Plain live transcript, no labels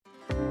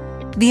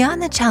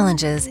Beyond the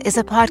Challenges is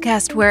a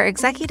podcast where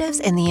executives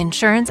in the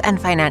insurance and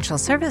financial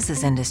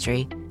services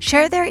industry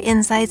share their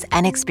insights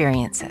and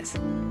experiences.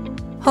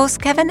 Hosts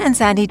Kevin and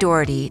Sandy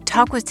Doherty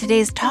talk with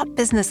today's top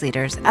business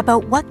leaders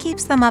about what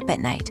keeps them up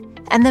at night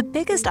and the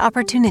biggest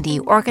opportunity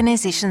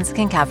organizations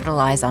can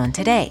capitalize on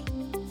today.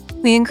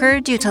 We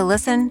encourage you to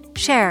listen,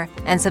 share,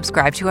 and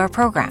subscribe to our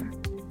program.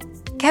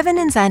 Kevin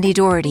and Sandy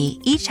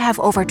Doherty each have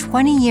over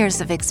 20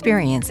 years of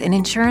experience in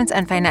insurance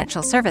and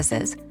financial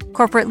services,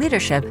 corporate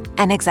leadership,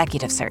 and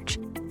executive search.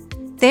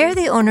 They are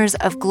the owners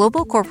of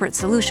Global Corporate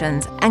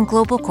Solutions and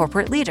Global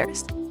Corporate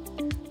Leaders.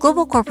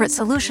 Global Corporate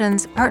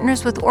Solutions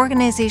partners with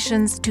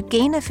organizations to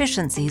gain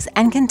efficiencies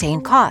and contain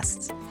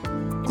costs.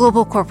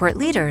 Global Corporate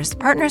Leaders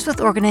partners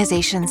with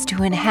organizations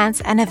to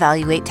enhance and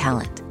evaluate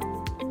talent.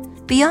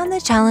 Beyond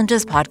the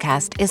Challenges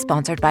podcast is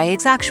sponsored by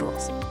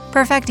Exactuals,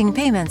 perfecting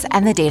payments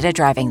and the data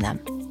driving them.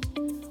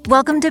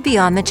 Welcome to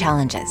Beyond the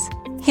Challenges.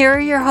 Here are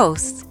your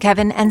hosts,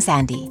 Kevin and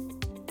Sandy.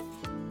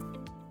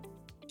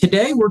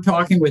 Today, we're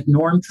talking with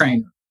Norm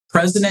Trainer,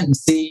 President and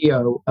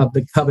CEO of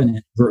the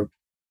Covenant Group,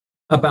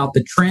 about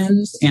the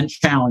trends and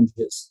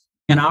challenges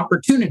and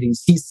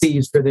opportunities he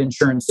sees for the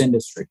insurance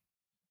industry.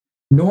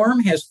 Norm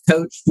has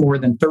coached more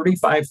than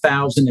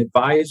 35,000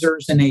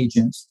 advisors and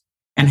agents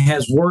and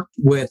has worked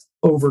with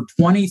over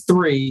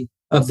 23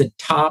 of the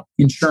top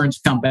insurance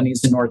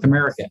companies in North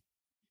America.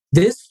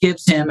 This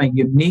gives him a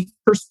unique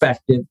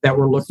perspective that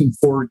we're looking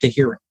forward to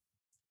hearing.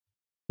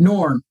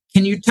 Norm,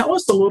 can you tell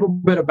us a little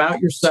bit about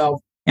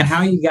yourself and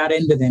how you got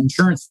into the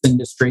insurance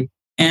industry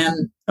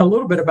and a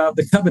little bit about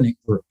the Covenant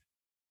Group?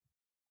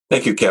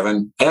 Thank you,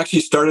 Kevin. I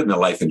actually started in the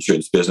life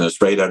insurance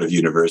business right out of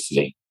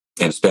university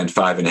and spent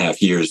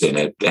 5.5 years in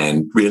it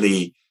and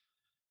really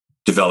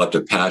developed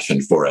a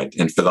passion for it.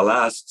 And for the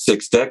last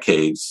 6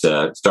 decades,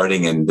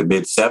 starting in the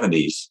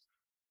mid-70s,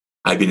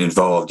 I've been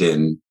involved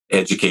in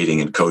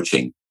educating and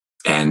coaching.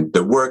 And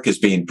the work has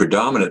been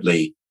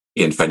predominantly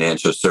in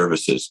financial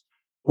services.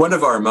 One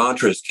of our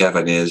mantras,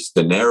 Kevin, is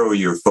the narrower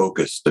your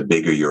focus, the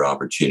bigger your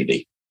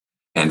opportunity.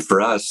 And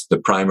for us, the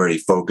primary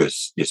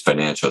focus is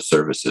financial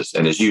services.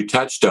 And as you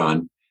touched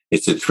on,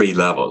 it's at 3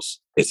 levels.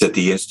 It's at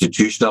the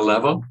institutional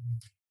level,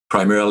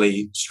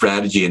 primarily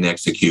strategy and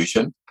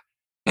execution.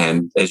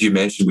 And as you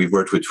mentioned, we've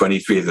worked with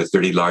 23 of the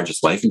 30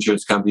 largest life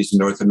insurance companies in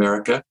North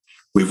America.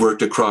 We've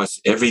worked across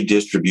every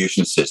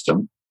distribution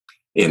system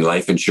in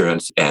life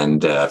insurance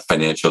and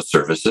financial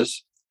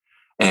services.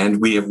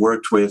 And we have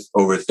worked with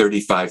over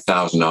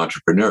 35,000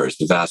 entrepreneurs,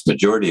 the vast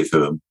majority of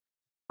whom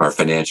are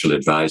financial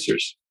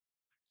advisors.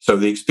 So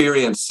the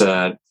experience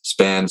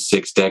spans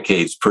 6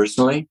 decades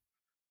personally.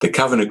 The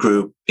Covenant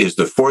Group is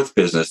the 4th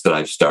business that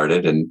I've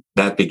started, and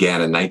that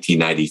began in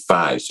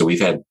 1995. So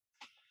we've had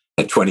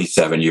a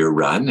 27-year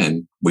run,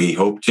 and we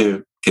hope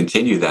to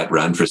continue that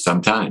run for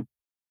some time.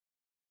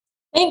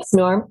 Thanks,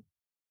 Norm.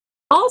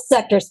 All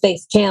sectors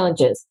face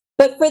challenges,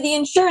 but for the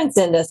insurance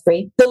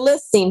industry, the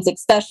list seems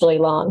especially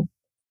long.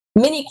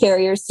 Many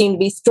carriers seem to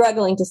be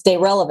struggling to stay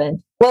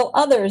relevant, while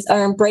others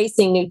are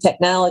embracing new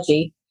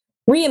technology,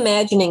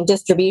 reimagining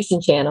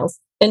distribution channels,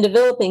 and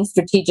developing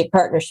strategic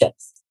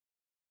partnerships.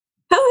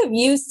 How have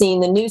you seen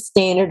the new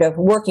standard of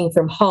working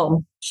from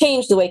home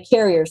change the way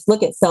carriers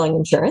look at selling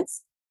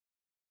insurance?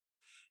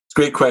 It's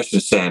a great question,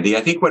 Sandy.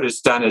 I think what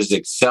it's done is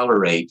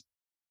accelerate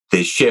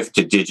the shift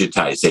to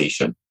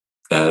digitization.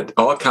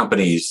 All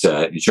companies,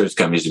 insurance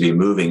companies, have been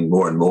moving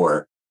more and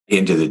more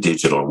into the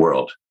digital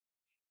world.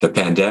 The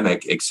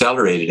pandemic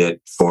accelerated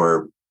it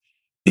for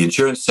the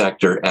insurance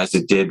sector as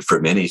it did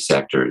for many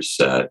sectors.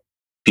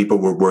 People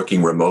were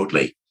working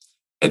remotely.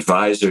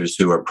 Advisors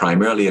who are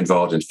primarily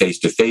involved in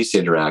face-to-face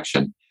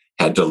interaction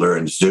had to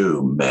learn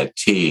Zoom,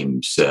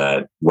 Teams,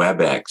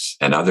 WebEx,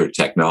 and other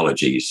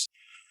technologies.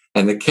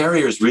 And the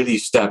carriers really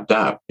stepped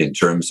up in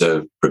terms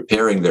of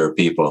preparing their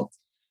people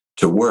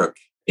to work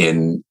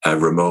in a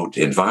remote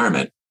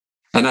environment.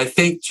 And I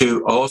think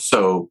to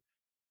also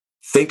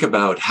think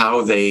about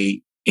how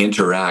they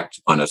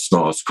interact on a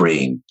small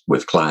screen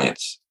with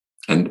clients.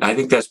 And I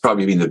think that's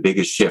probably been the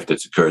biggest shift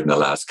that's occurred in the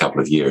last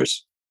couple of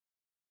years.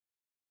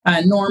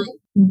 Norm,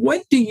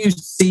 what do you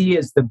see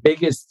as the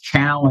biggest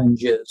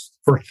challenges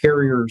for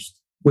carriers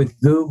with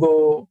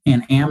Google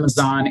and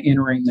Amazon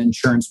entering the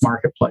insurance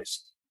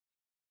marketplace?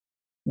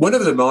 One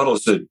of the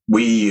models that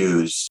we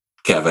use,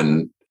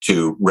 Kevin,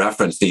 to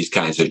reference these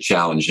kinds of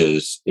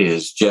challenges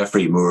is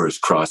Geoffrey Moore's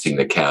Crossing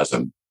the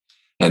Chasm.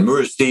 And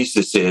Moore's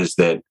thesis is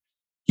that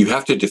you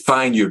have to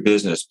define your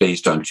business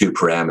based on 2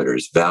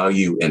 parameters,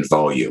 value and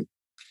volume.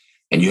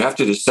 And you have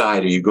to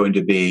decide, are you going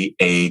to be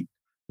a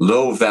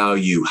low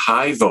value,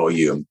 high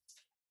volume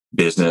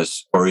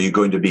business, or are you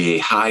going to be a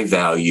high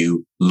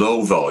value,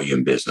 low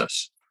volume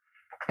business?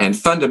 And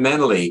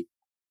fundamentally,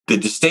 the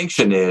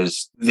distinction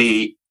is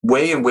the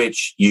way in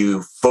which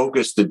you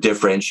focus the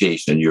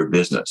differentiation in your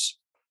business.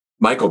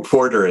 Michael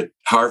Porter at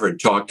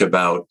Harvard talked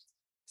about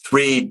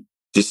 3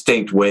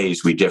 distinct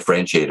ways we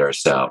differentiate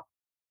ourselves: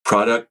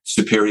 product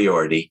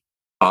superiority,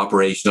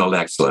 operational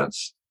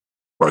excellence,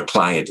 or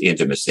client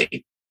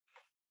intimacy.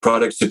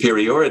 Product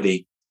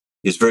superiority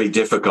is very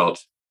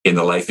difficult in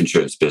the life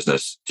insurance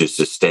business to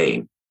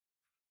sustain.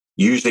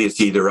 Usually it's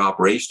either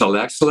operational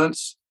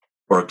excellence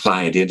or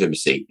client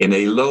intimacy. In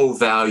a low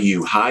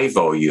value, high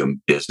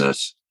volume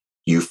business,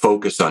 you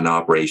focus on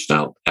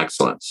operational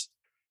excellence.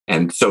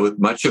 And so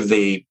much of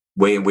the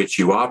way in which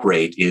you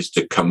operate is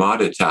to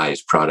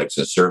commoditize products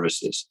and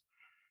services.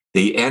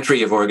 The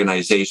entry of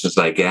organizations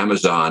like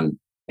Amazon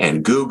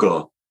and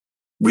Google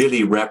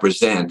really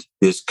represent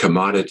this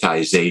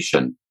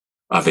commoditization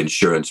of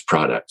insurance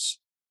products.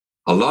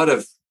 A lot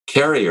of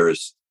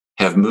carriers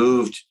have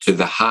moved to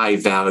the high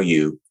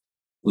value,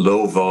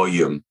 low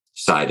volume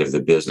side of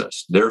the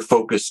business. They're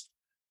focused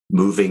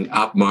moving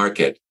up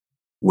market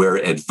where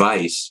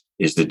advice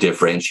is the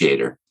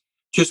differentiator.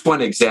 Just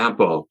one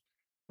example,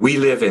 we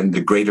live in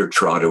the Greater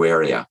Toronto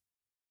Area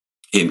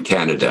in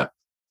Canada.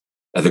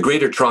 The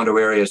Greater Toronto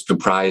Area is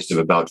comprised of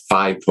about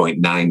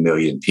 5.9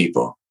 million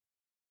people.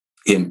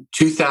 In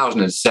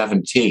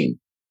 2017,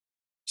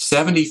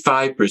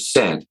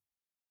 75%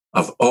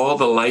 of all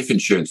the life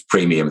insurance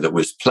premium that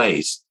was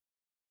placed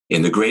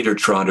in the Greater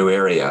Toronto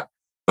Area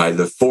by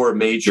the four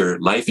major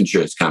life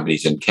insurance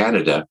companies in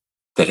Canada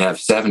that have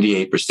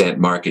 78%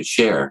 market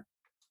share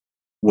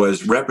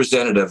was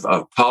representative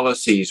of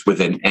policies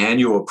with an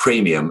annual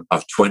premium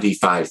of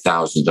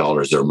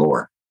 $25,000 or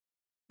more.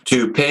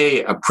 To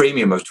pay a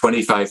premium of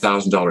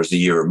 $25,000 a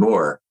year or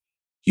more,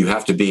 you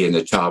have to be in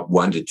the top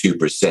 1 to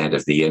 2%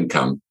 of the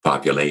income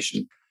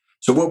population.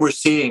 So what we're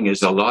seeing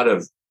is a lot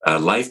of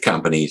life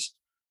companies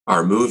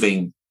are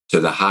moving to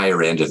the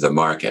higher end of the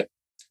market,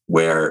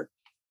 where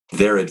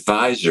their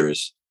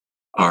advisors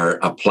are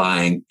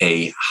applying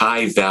a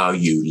high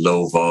value,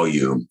 low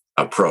volume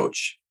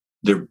approach.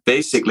 They're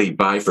basically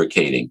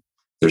bifurcating.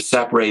 They're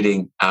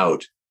separating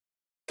out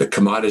the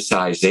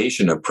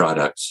commoditization of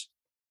products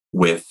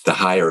with the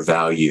higher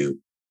value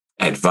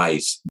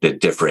advice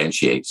that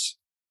differentiates.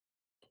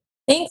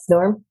 Thanks,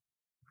 Norm.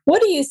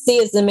 What do you see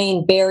as the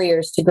main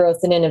barriers to growth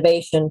and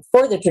innovation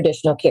for the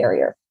traditional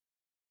carrier?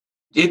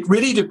 It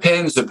really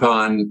depends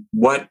upon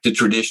what the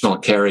traditional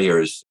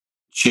carriers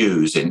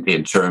choose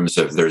in terms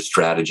of their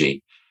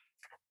strategy.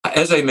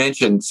 As I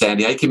mentioned,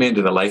 Sandy, I came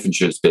into the life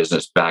insurance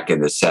business back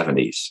in the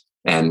 70s.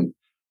 And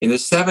in the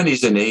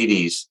 70s and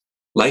 80s,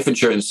 life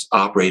insurance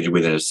operated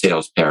within a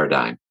sales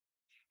paradigm.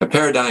 A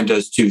paradigm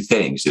does two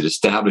things. It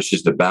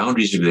establishes the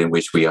boundaries within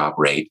which we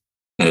operate,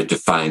 and it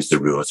defines the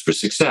rules for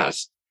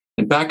success.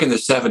 And back in the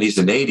 70s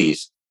and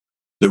 80s,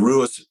 the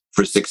rules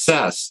for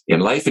success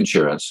in life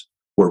insurance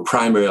were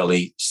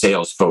primarily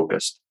sales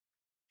focused.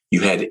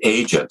 You had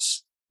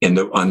agents.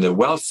 On the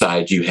wealth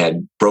side, you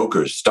had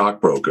brokers,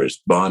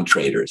 stockbrokers, bond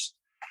traders.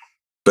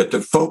 But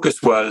the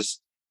focus was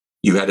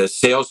you had a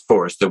sales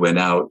force that went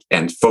out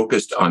and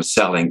focused on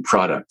selling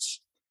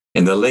products.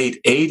 In the late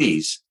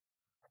 80s,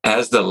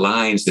 as the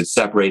lines that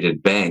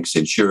separated banks,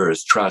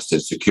 insurers, trusts,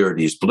 and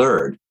securities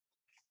blurred,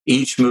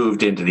 each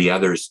moved into the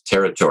other's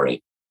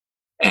territory.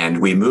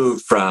 And we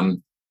moved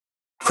from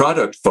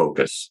product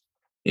focus,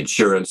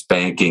 insurance,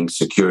 banking,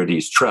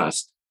 securities,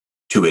 trust,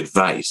 to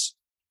advice.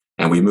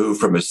 And we moved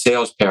from a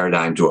sales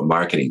paradigm to a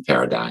marketing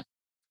paradigm.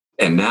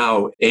 And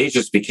now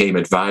agents became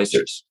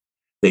advisors.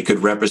 They could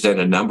represent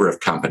a number of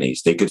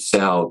companies. They could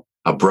sell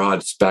a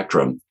broad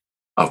spectrum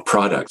of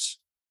products.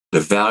 The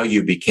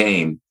value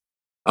became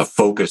a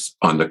focus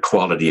on the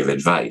quality of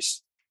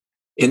advice.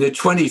 In the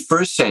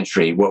 21st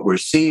century, what we're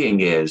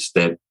seeing is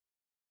that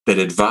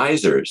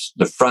advisors,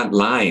 the front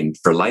line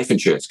for life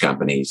insurance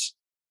companies,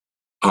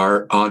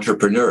 are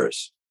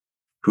entrepreneurs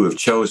who have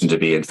chosen to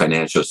be in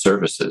financial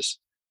services.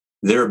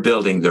 They're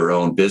building their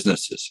own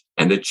businesses.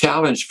 And the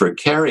challenge for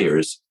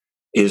carriers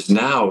is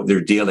now they're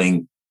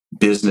dealing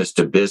business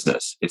to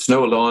business. It's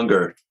no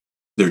longer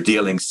they're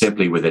dealing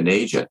simply with an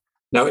agent.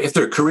 Now, if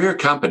they're career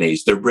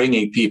companies, they're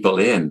bringing people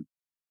in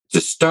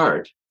to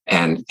start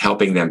and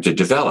helping them to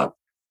develop.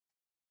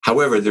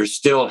 However, they're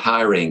still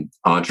hiring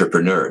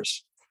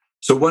entrepreneurs.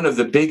 So one of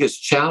the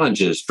biggest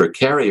challenges for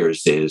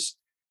carriers is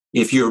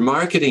if you're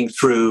marketing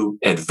through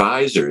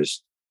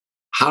advisors,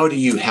 how do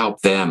you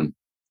help them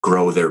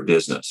grow their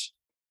business?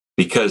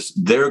 Because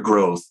their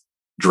growth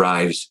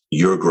drives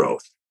your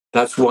growth.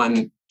 That's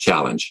one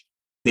challenge.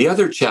 The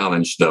other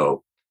challenge,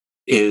 though,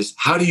 is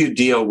how do you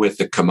deal with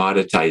the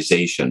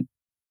commoditization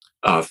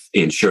of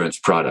insurance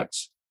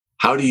products?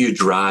 How do you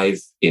drive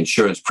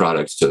insurance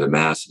products to the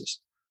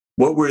masses?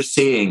 What we're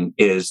seeing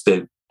is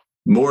that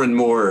more and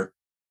more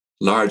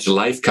large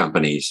life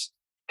companies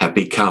have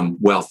become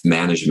wealth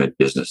management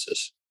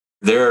businesses.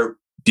 They're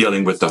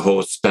dealing with the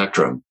whole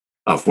spectrum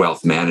of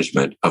wealth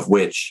management, of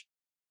which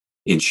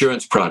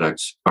insurance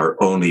products are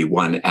only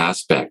one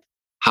aspect.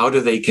 How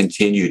do they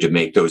continue to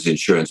make those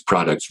insurance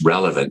products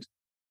relevant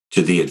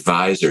to the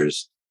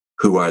advisors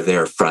who are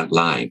their front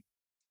line?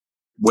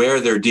 Where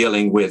they're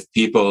dealing with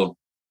people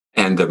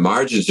and the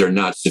margins are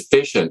not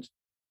sufficient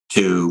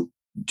to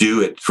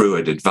do it through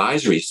an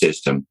advisory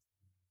system,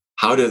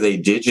 how do they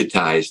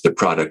digitize the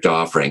product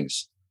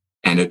offerings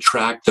and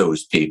attract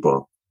those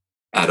people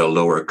at a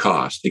lower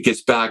cost? It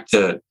gets back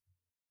to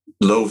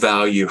low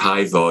value,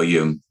 high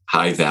volume,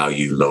 high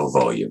value, low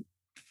volume.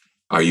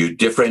 Are you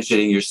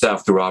differentiating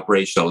yourself through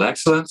operational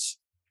excellence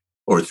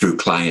or through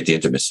client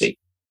intimacy?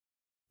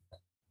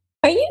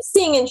 Are you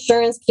seeing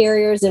insurance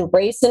carriers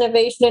embrace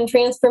innovation and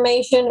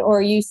transformation, or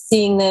are you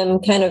seeing them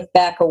kind of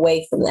back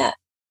away from that?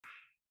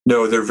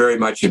 No, they're very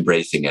much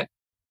embracing it.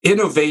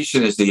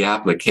 Innovation is the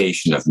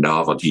application of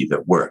novelty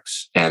that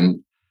works.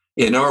 And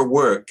in our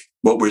work,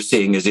 what we're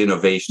seeing is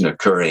innovation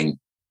occurring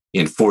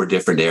in 4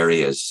 different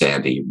areas,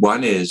 Sandy.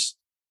 One is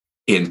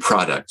in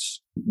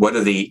products. What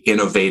are the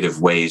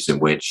innovative ways in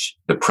which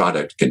the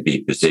product can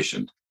be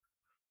positioned?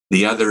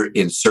 The other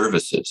in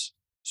services.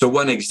 So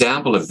one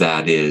example of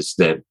that is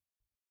that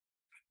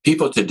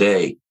people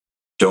today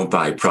don't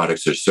buy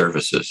products or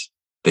services.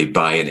 They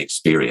buy an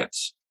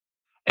experience.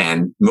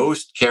 And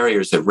most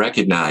carriers have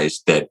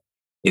recognized that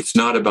it's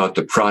not about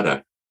the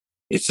product.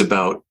 It's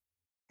about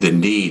the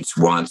needs,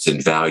 wants,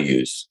 and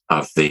values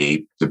of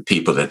the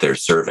people that they're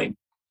serving.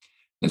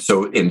 And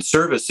so in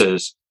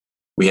services,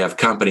 we have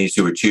companies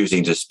who are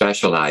choosing to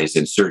specialize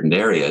in certain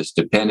areas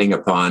depending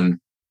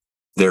upon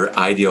their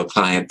ideal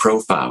client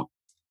profile.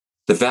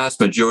 The vast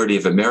majority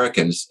of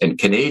Americans and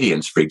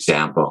Canadians, for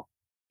example,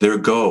 their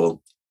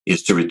goal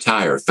is to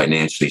retire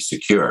financially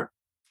secure.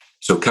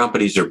 So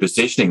companies are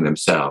positioning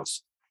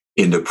themselves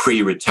in the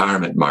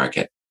pre-retirement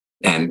market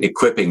and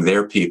equipping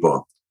their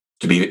people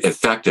to be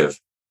effective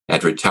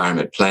at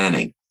retirement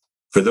planning.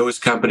 For those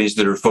companies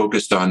that are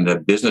focused on the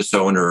business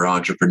owner or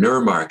entrepreneur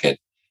market,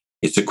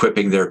 it's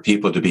equipping their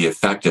people to be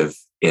effective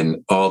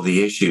in all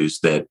the issues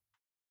that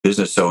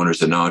business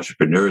owners and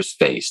entrepreneurs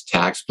face: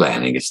 tax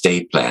planning,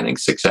 estate planning,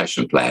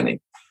 succession planning,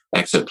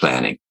 exit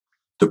planning.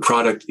 The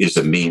product is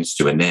a means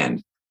to an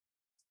end.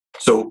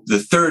 So the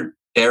third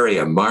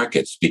area,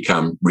 markets,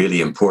 become really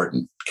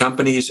important.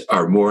 Companies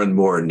are more and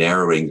more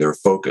narrowing their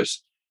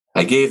focus.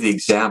 I gave the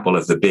example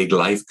of the big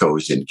life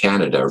cos in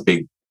Canada, or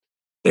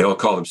they all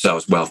call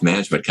themselves wealth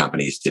management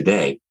companies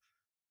today.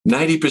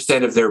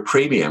 90% of their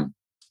premium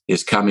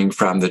is coming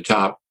from the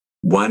top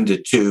 1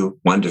 to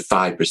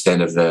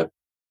 5% of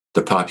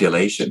the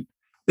population.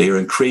 They are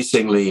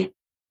increasingly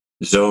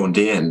zoned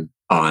in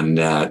on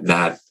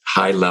that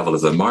high level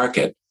of the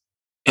market,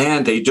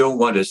 and they don't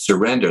want to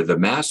surrender the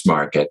mass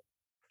market.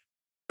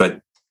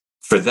 But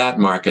for that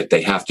market,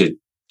 they have to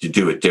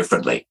do it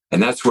differently.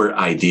 And that's where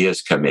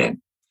ideas come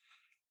in.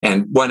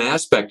 And one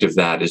aspect of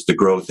that is the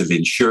growth of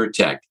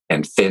insurtech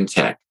and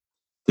fintech.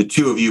 The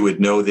two of you would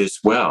know this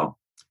well.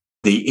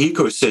 The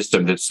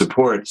ecosystem that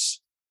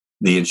supports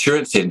the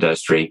insurance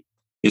industry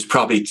is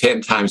probably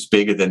 10 times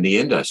bigger than the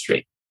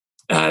industry.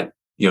 The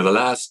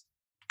last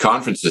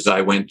conferences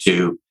I went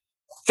to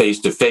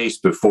face-to-face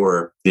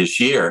before this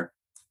year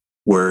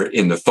were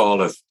in the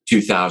fall of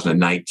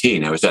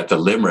 2019. I was at the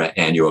LIMRA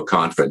annual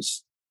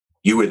conference.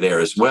 You were there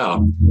as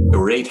well. There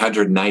were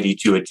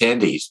 892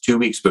 attendees. 2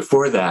 weeks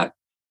before that,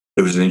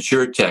 there was an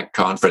InsurTech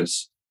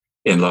conference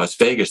in Las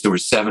Vegas. There were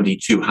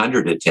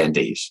 7,200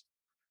 attendees.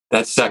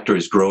 That sector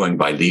is growing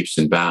by leaps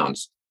and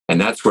bounds. And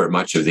that's where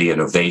much of the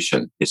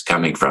innovation is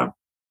coming from.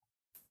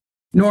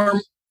 Norm,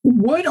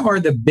 what are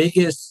the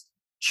biggest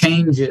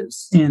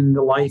changes in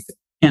the life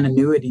and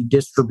annuity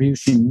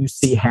distribution you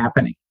see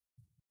happening?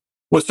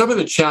 Well, some of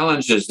the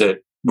challenges that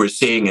we're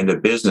seeing in the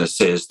business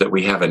is that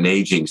we have an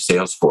aging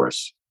sales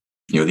force.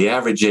 The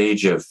average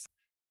age of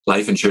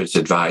life insurance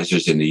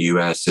advisors in the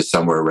US is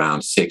somewhere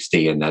around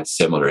 60, and that's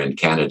similar in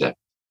Canada.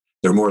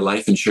 There are more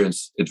life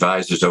insurance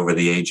advisors over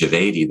the age of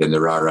 80 than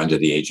there are under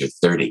the age of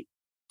 30.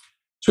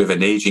 So we have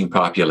an aging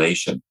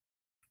population,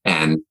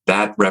 and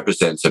that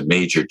represents a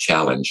major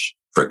challenge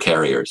for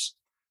carriers.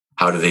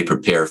 How do they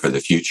prepare for the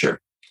future?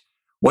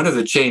 One of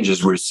the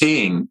changes we're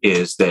seeing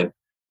is that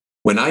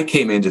when I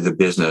came into the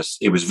business,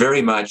 it was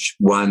very much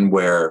one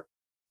where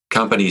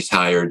companies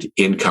hired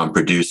income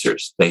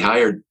producers. They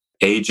hired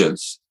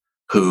agents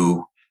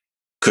who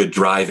could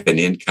drive an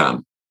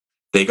income.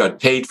 They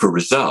got paid for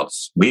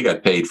results. We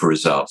got paid for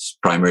results,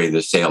 primarily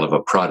the sale of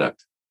a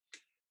product.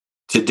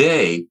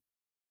 Today,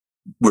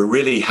 we're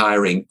really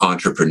hiring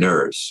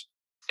entrepreneurs,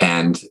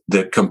 and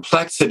the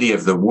complexity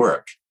of the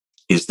work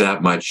is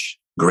that much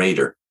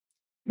greater.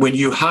 When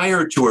you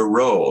hire to a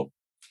role,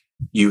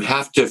 you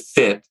have to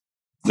fit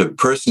the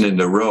person in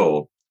the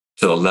role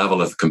to the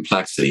level of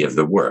complexity of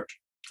the work.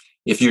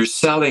 If you're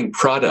selling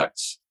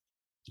products,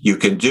 you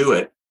can do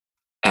it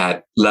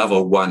at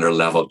level 1 or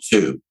level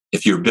 2.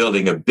 If you're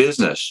building a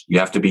business, you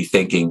have to be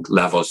thinking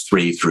levels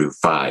 3 through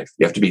 5.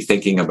 You have to be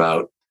thinking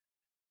about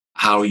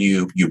how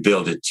you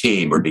build a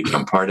team or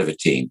become part of a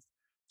team.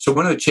 So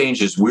one of the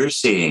changes we're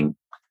seeing,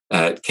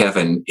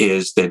 Kevin,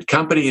 is that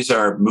companies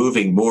are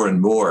moving more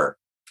and more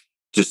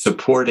to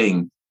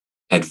supporting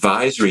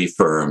advisory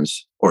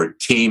firms or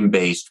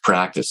team-based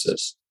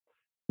practices.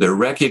 They're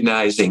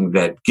recognizing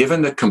that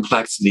given the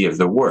complexity of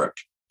the work,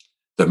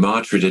 the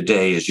mantra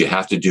today is you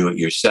have to do it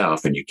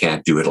yourself and you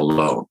can't do it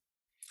alone.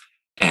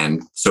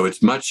 And so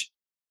it's much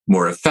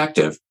more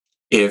effective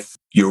if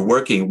you're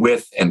working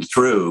with and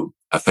through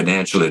a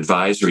financial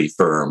advisory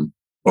firm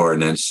or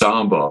an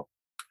ensemble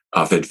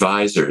of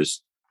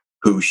advisors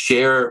who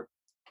share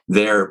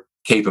their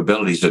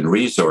capabilities and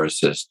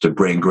resources to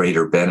bring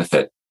greater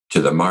benefit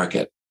to the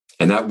market.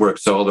 And that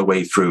works all the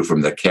way through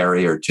from the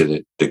carrier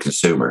to the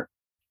consumer.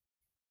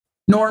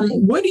 Norm,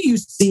 what do you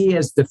see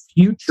as the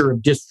future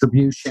of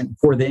distribution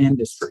for the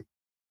industry?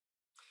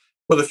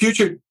 Well, the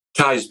future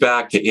ties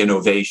back to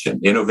innovation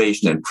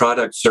in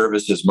products,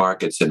 services,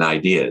 markets, and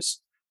ideas.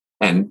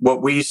 And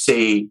what we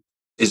see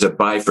is a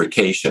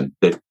bifurcation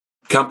that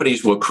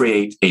companies will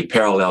create a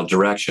parallel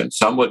direction.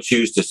 Some will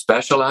choose to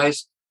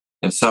specialize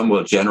and some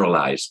will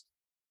generalize.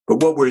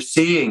 But what we're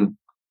seeing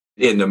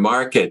in the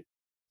market,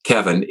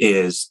 Kevin,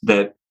 is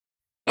that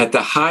at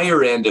the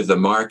higher end of the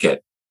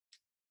market,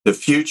 the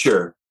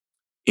future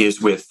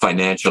is with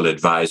financial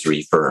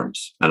advisory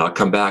firms. And I'll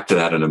come back to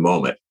that in a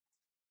moment.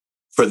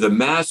 For the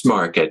mass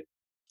market,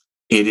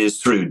 it is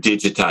through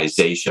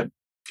digitization.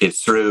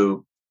 It's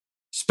through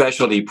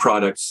specialty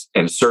products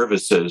and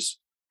services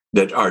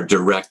that are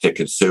direct to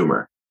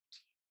consumer.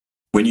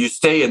 When you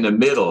stay in the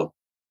middle,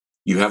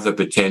 you have the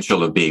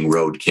potential of being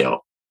roadkill.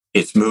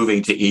 It's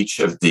moving to each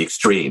of the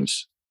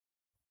extremes.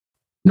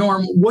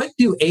 Norm, what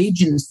do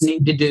agents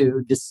need to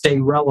do to stay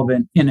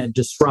relevant in a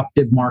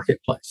disruptive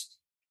marketplace?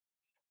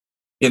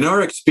 In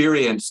our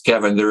experience,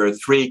 Kevin, there are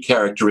three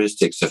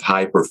characteristics of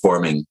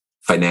high-performing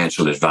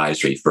financial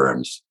advisory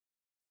firms.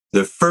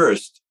 The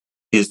first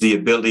is the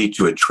ability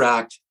to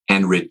attract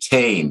and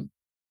retain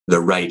the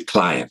right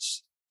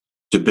clients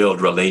to build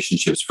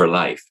relationships for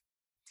life.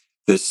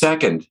 The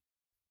second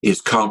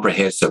is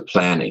comprehensive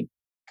planning.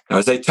 Now,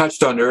 as I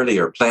touched on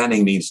earlier,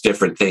 planning means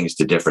different things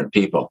to different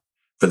people.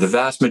 For the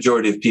vast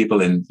majority of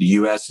people in the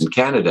US and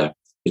Canada,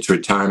 it's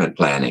retirement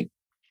planning.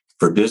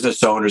 For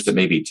business owners, it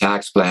may be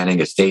tax planning,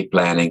 estate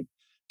planning,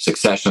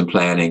 succession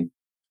planning,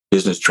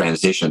 business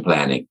transition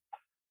planning.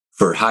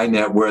 For high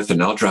net worth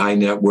and ultra high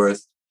net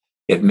worth,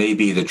 it may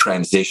be the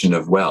transition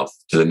of wealth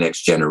to the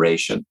next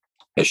generation,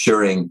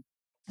 assuring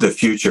the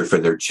future for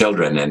their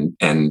children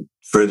and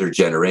further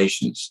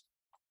generations,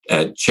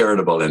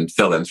 charitable and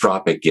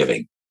philanthropic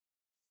giving.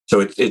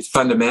 So it's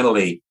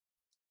fundamentally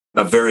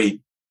a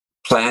very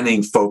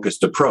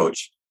planning-focused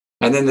approach.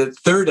 And then the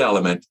third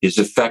element is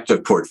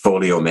effective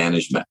portfolio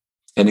management.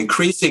 And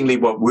increasingly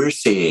what we're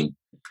seeing,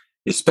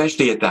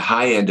 especially at the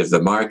high end of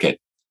the market,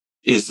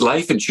 is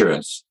life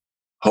insurance,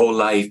 whole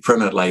life,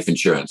 permanent life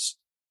insurance,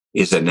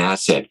 is an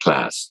asset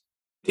class.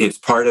 It's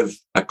part of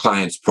a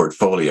client's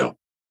portfolio,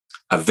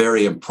 a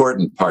very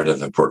important part of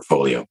the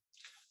portfolio.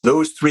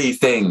 Those three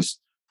things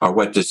are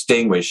what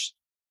distinguish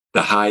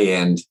the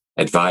high-end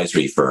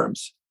advisory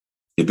firms.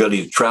 The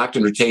ability to attract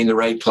and retain the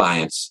right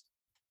clients,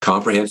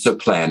 comprehensive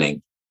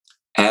planning,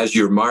 as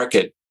your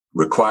market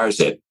requires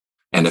it,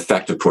 and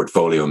effective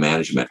portfolio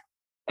management.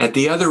 At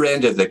the other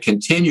end of the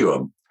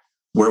continuum,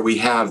 where we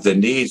have the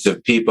needs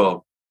of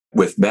people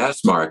with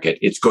mass market,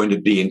 it's going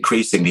to be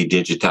increasingly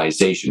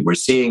digitization. We're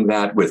seeing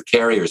that with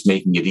carriers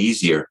making it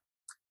easier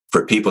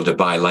for people to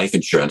buy life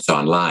insurance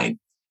online.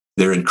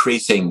 They're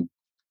increasing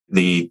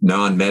the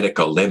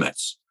non-medical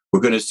limits. We're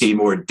going to see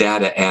more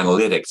data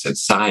analytics and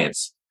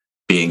science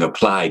being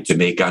applied to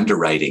make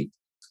underwriting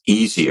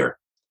easier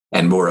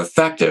and more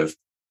effective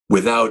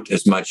without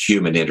as much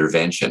human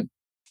intervention.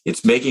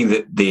 It's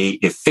making the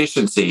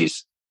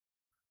efficiencies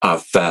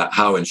of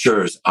how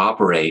insurers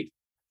operate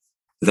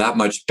that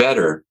much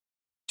better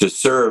to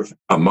serve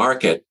a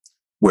market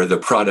where the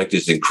product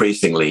is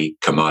increasingly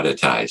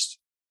commoditized.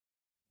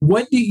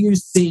 What do you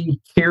see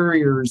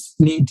carriers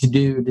need to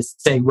do to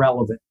stay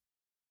relevant?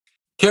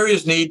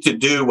 Carriers need to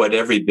do what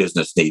every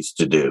business needs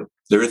to do.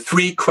 There are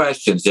three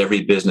questions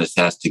every business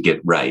has to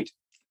get right.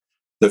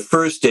 The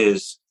first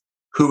is,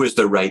 who is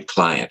the right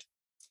client?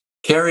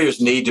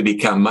 Carriers need to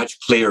become much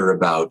clearer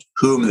about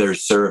whom they're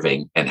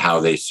serving and how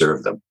they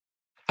serve them.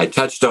 I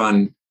touched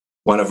on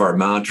one of our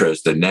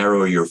mantras, the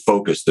narrower your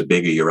focus, the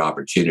bigger your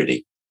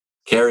opportunity.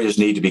 Carriers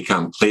need to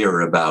become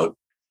clearer about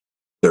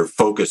their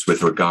focus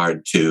with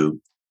regard to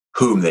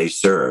whom they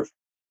serve.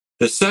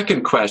 The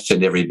second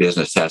question every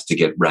business has to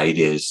get right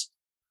is,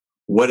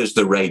 what is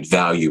the right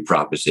value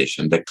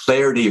proposition? The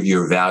clarity of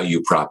your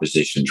value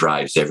proposition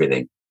drives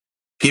everything.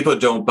 People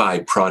don't buy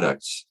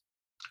products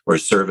or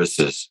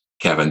services,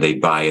 Kevin. They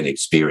buy an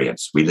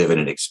experience. We live in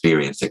an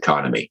experience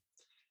economy.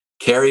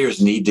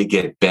 Carriers need to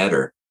get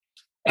better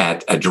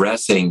at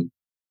addressing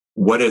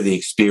what are the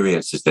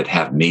experiences that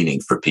have meaning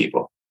for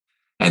people.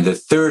 And the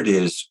third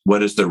is,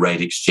 what is the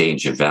right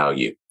exchange of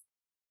value?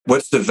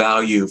 What's the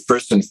value,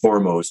 first and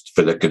foremost,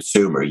 for the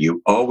consumer?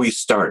 You always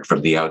start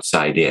from the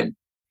outside in.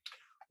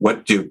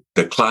 What do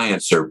the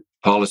clients or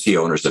policy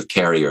owners of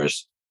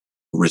carriers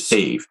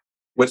receive?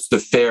 What's the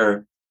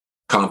fair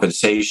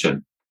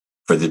compensation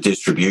for the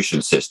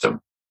distribution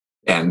system?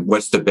 And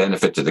what's the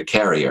benefit to the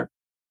carrier,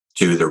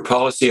 to their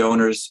policy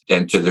owners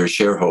and to their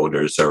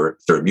shareholders or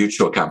their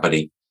mutual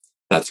company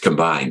that's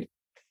combined?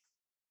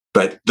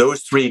 But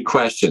those three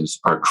questions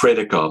are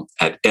critical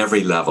at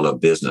every level of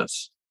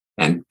business,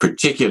 and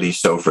particularly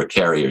so for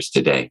carriers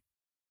today.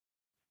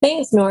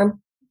 Thanks,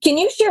 Norm. Can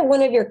you share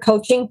one of your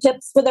coaching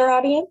tips with our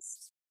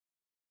audience?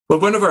 Well,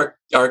 one of our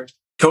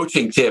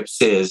coaching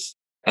tips is,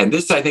 and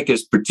this I think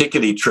is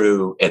particularly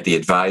true at the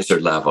advisor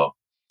level,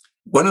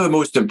 one of the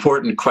most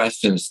important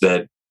questions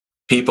that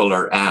people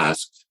are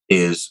asked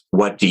is,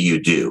 what do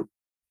you do?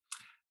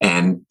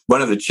 And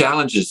one of the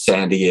challenges,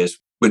 Sandy, is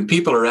when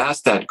people are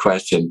asked that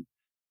question,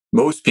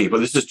 most people,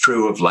 this is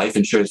true of life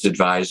insurance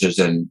advisors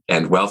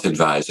and wealth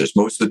advisors,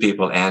 most of the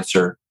people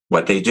answer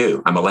what they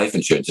do. I'm a life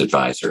insurance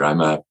advisor.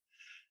 I'm a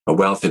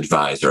wealth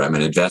advisor. I'm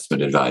an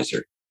investment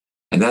advisor.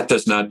 And that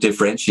does not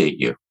differentiate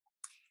you.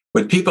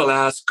 When people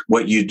ask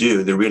what you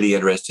do, they're really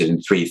interested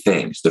in three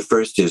things. The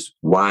first is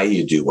why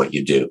you do what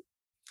you do.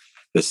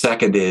 The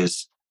second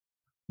is,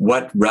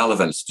 what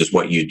relevance does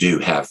what you do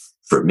have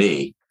for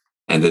me?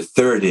 And the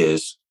third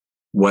is,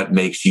 what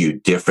makes you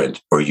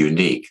different or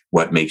unique?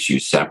 What makes you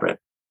separate?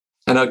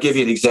 And I'll give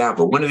you an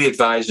example. One of the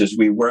advisors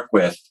we work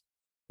with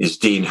is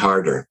Dean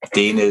Harder.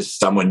 Dean is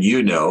someone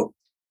you know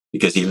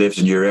because he lives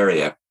in your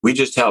area. We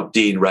just helped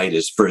Dean write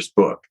his first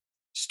book,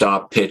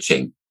 Stop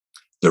Pitching: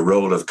 The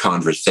Role of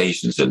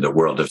Conversations in the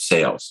World of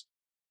Sales.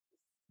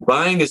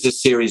 Buying is a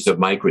series of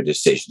micro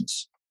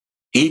decisions.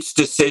 Each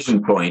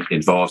decision point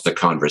involves a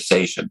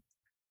conversation.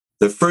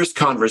 The first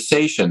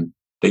conversation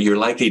that you're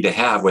likely to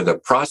have with a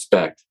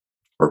prospect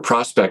or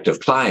prospective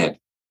client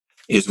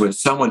is when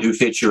someone who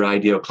fits your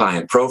ideal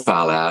client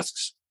profile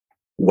asks,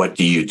 what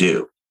do you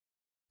do?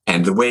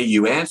 And the way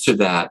you answer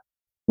that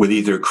will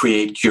either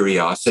create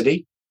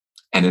curiosity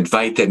and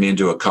invite them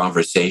into a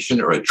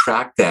conversation or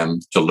attract them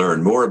to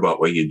learn more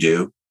about what you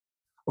do,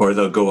 or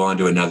they'll go on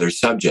to another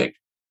subject.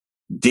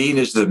 Dean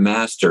is the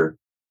master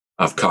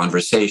of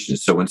conversation.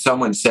 So when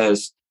someone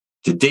says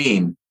to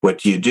Dean, what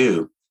do you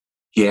do?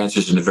 He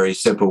answers in a very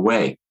simple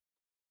way.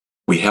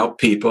 We help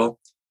people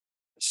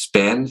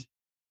spend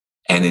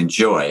and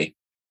enjoy.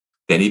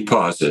 Then he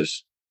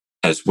pauses,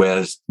 as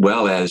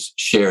well as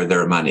share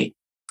their money.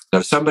 Now,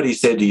 if somebody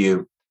said to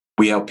you,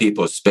 we help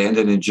people spend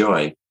and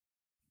enjoy,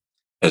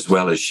 as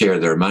well as share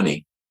their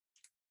money,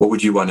 what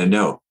would you want to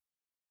know?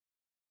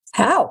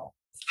 How?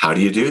 How do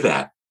you do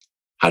that?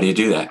 How do you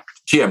do that?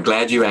 Gee, I'm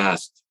glad you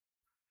asked.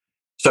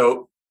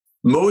 So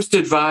most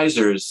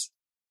advisors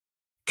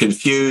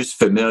confuse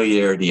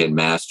familiarity and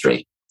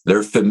mastery.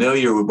 They're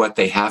familiar with what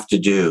they have to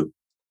do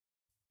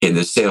in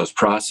the sales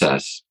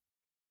process,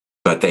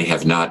 but they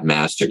have not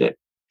mastered it.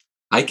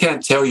 I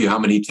can't tell you how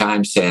many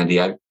times, Sandy,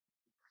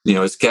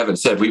 as Kevin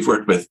said, we've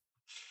worked with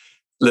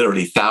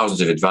literally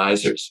thousands of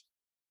advisors.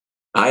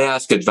 I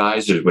ask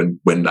advisors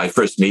when I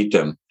first meet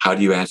them, how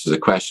do you answer the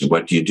question?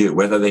 What do you do?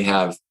 Whether they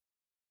have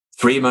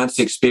 3 months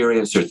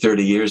experience or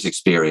 30 years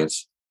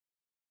experience,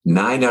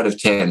 9 out of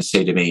 10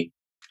 say to me,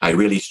 I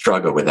really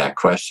struggle with that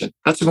question.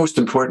 That's the most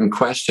important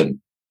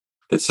question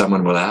that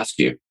someone will ask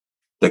you.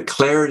 The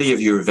clarity of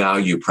your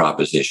value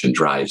proposition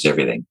drives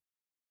everything.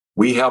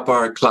 We help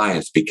our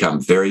clients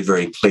become very,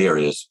 very clear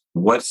as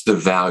what's the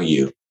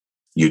value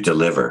you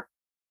deliver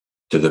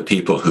to the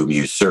people whom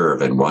you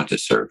serve and want to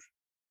serve.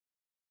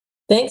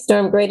 Thanks,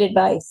 Norm. Great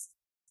advice.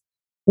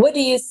 What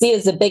do you see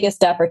as the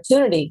biggest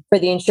opportunity for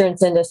the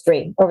insurance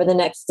industry over the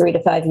next 3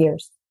 to 5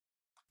 years?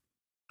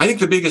 I think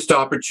the biggest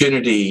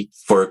opportunity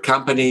for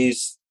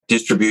companies,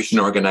 distribution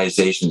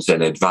organizations,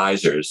 and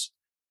advisors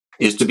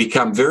is to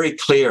become very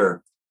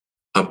clear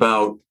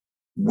about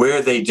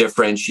where they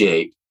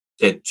differentiate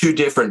at 2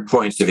 different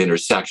points of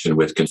intersection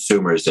with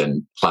consumers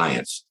and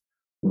clients.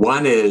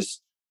 One is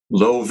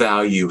low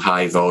value,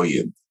 high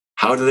volume.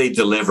 How do they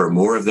deliver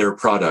more of their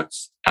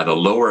products at a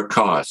lower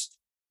cost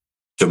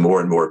to more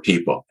and more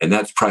people? And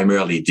that's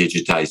primarily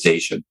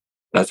digitization.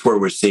 That's where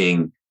we're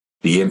seeing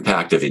the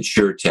impact of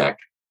InsurTech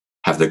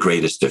have the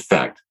greatest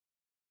effect.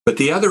 But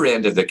the other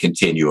end of the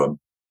continuum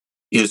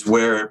is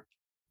where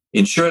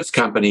insurance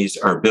companies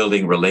are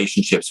building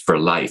relationships for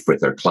life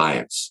with their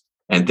clients.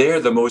 And there,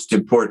 the most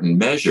important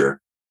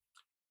measure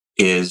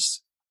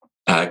is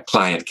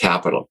client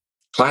capital.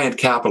 Client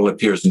capital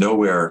appears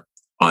nowhere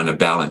on a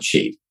balance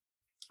sheet,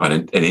 on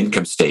an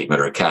income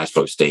statement or a cash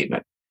flow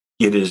statement.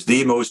 It is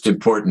the most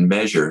important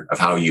measure of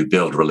how you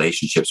build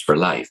relationships for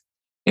life.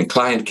 And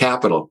client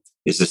capital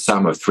is the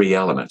sum of 3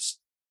 elements.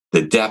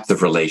 The depth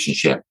of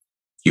relationship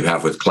you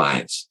have with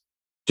clients.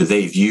 Do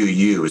they view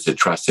you as a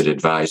trusted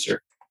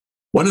advisor?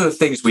 One of the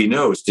things we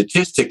know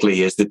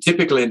statistically is the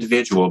typical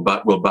individual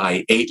will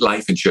buy 8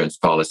 life insurance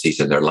policies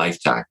in their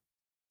lifetime.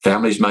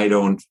 Families might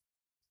own,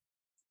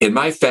 in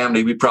my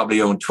family, we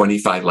probably own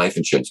 25 life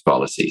insurance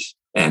policies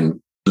and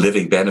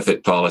living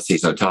benefit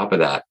policies on top of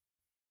that.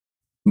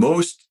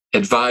 Most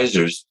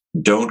advisors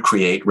don't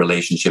create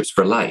relationships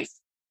for life.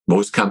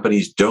 Most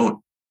companies don't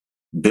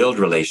build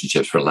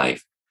relationships for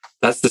life.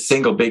 That's the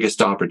single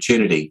biggest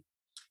opportunity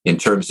in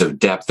terms of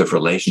depth of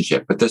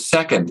relationship. But the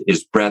second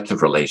is breadth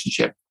of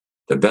relationship.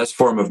 The best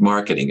form of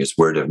marketing is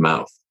word of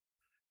mouth,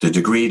 the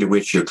degree to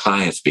which your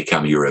clients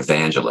become your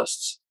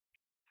evangelists.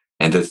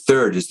 And the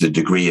third is the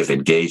degree of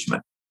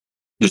engagement.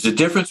 There's a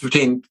difference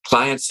between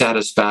client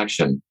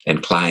satisfaction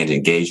and client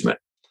engagement.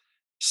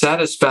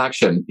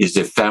 Satisfaction is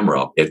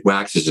ephemeral. It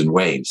waxes and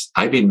wanes.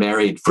 I've been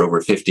married for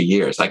over 50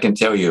 years. I can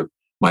tell you,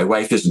 my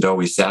wife isn't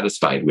always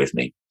satisfied with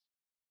me,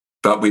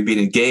 but we've been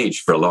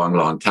engaged for a long,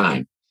 long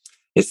time.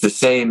 It's the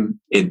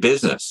same in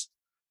business.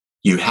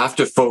 you have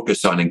to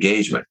focus on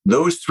engagement.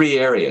 Those three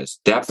areas,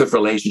 depth of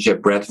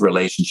relationship, breadth of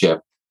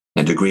relationship,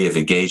 and degree of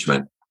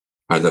engagement,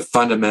 are the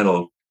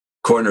fundamental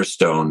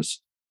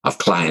cornerstones of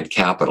client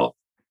capital.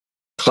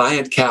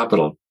 Client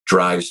capital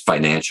drives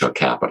financial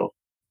capital.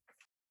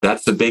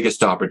 That's the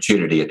biggest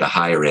opportunity at the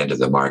higher end of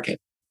the market.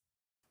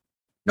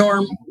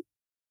 Norm,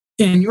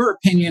 in your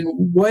opinion,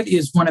 what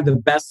is one of the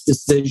best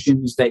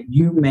decisions that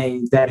you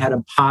made that had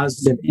a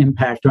positive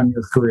impact on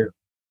your career?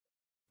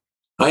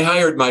 I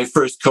hired my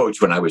first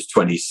coach when I was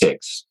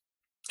 26,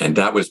 and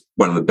that was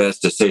one of the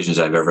best decisions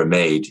I've ever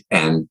made.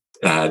 And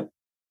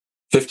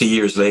 50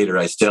 years later,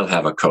 I still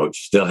have a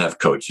coach, still have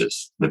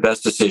coaches. The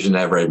best decision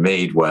I ever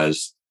made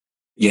was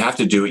you have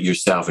to do it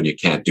yourself and you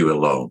can't do it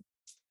alone.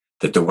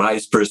 That the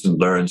wise person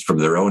learns from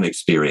their own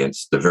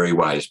experience. The very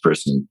wise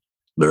person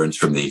learns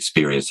from the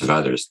experience of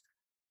others.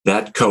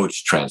 That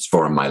coach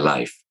transformed my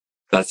life.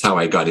 That's how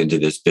I got into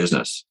this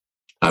business.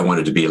 I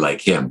wanted to be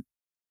like him.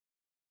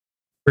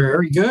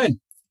 Very good.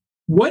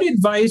 What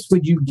advice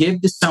would you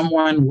give to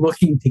someone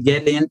looking to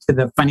get into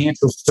the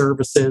financial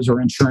services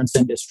or insurance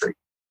industry?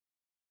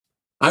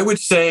 I would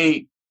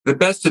say the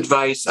best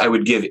advice I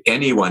would give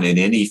anyone in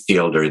any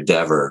field or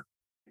endeavor,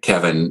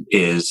 Kevin,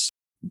 is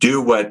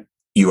do what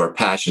you are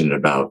passionate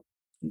about.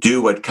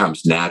 Do what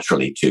comes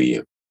naturally to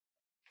you.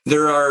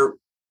 There are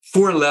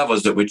 4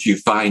 levels at which you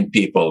find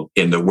people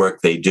in the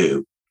work they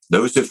do.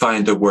 Those who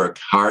find the work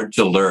hard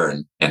to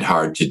learn and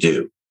hard to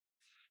do.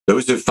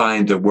 Those who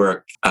find the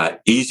work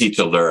easy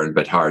to learn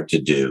but hard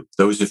to do.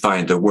 Those who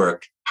find the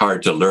work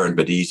hard to learn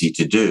but easy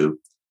to do.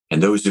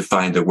 And those who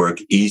find the work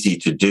easy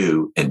to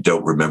do and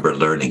don't remember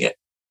learning it.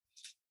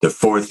 The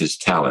 4th is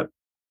talent.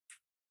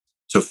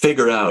 So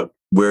figure out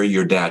where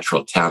your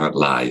natural talent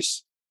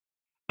lies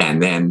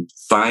and then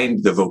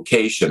find the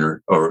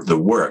vocation or the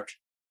work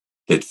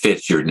that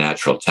fits your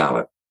natural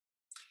talent.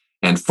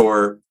 And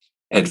for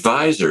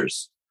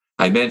advisors,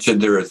 I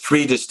mentioned there are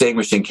 3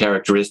 distinguishing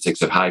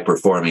characteristics of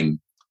high-performing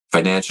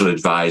financial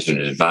advisor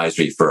and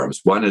advisory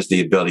firms. One is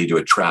the ability to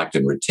attract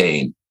and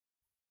retain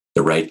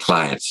the right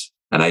clients.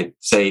 And I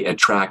say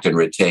attract and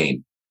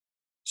retain.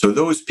 So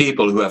those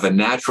people who have a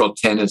natural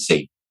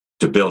tendency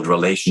to build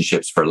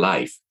relationships for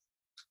life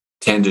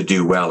tend to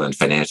do well in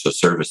financial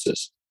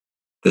services.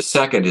 The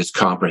second is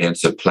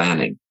comprehensive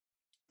planning.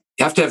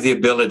 You have to have the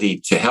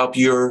ability to help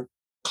your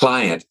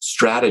client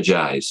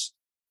strategize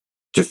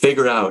to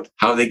figure out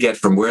how they get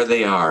from where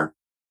they are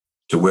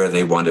to where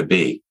they want to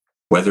be,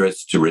 whether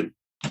it's to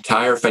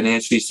retire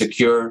financially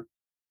secure,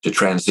 to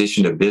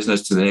transition a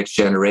business to the next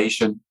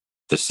generation,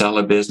 to sell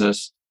a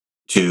business,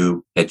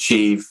 to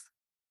achieve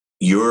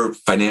your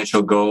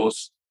financial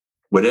goals,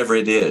 whatever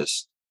it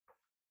is.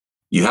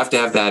 You have to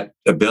have that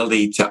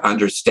ability to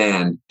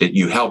understand that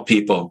you help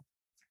people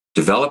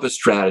develop a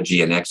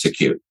strategy and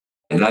execute.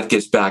 And that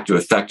gets back to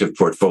effective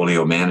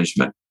portfolio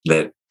management,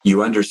 that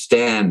you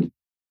understand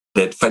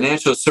that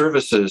financial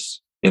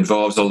services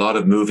involves a lot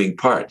of moving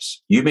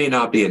parts. You may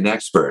not be an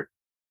expert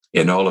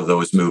in all of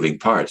those moving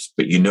parts,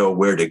 but you know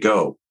where to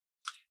go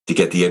to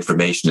get the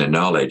information and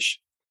knowledge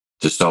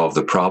to solve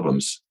the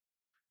problems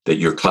that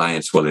your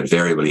clients will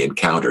invariably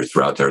encounter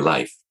throughout their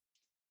life.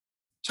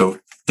 So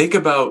think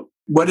about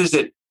what is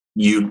it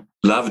you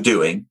love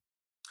doing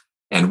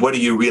and what are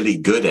you really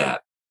good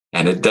at?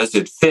 And does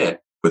it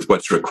fit with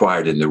what's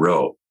required in the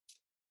role?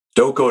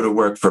 Don't go to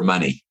work for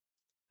money.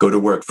 Go to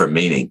work for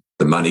meaning.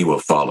 The money will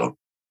follow.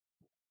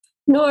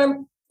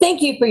 Norm,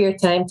 thank you for your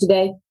time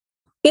today.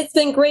 It's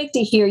been great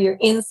to hear your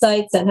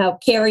insights on how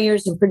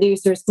carriers and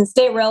producers can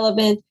stay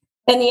relevant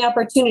and the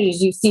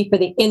opportunities you see for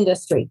the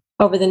industry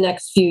over the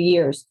next few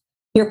years.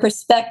 Your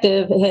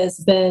perspective has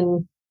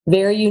been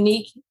very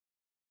unique.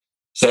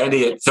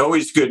 Sandy, it's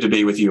always good to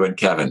be with you and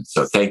Kevin.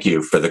 So thank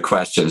you for the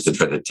questions and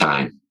for the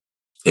time.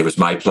 It was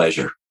my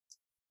pleasure.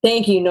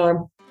 Thank you,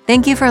 Norm.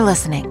 Thank you for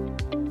listening.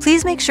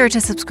 Please make sure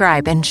to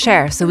subscribe and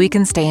share so we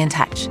can stay in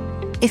touch.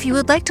 If you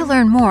would like to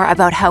learn more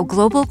about how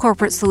global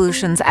corporate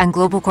solutions and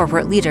global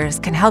corporate leaders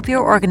can help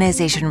your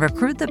organization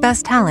recruit the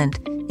best talent,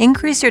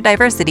 increase your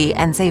diversity,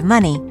 and save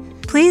money,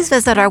 please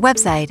visit our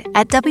website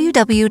at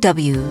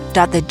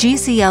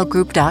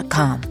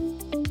www.thegclgroup.com.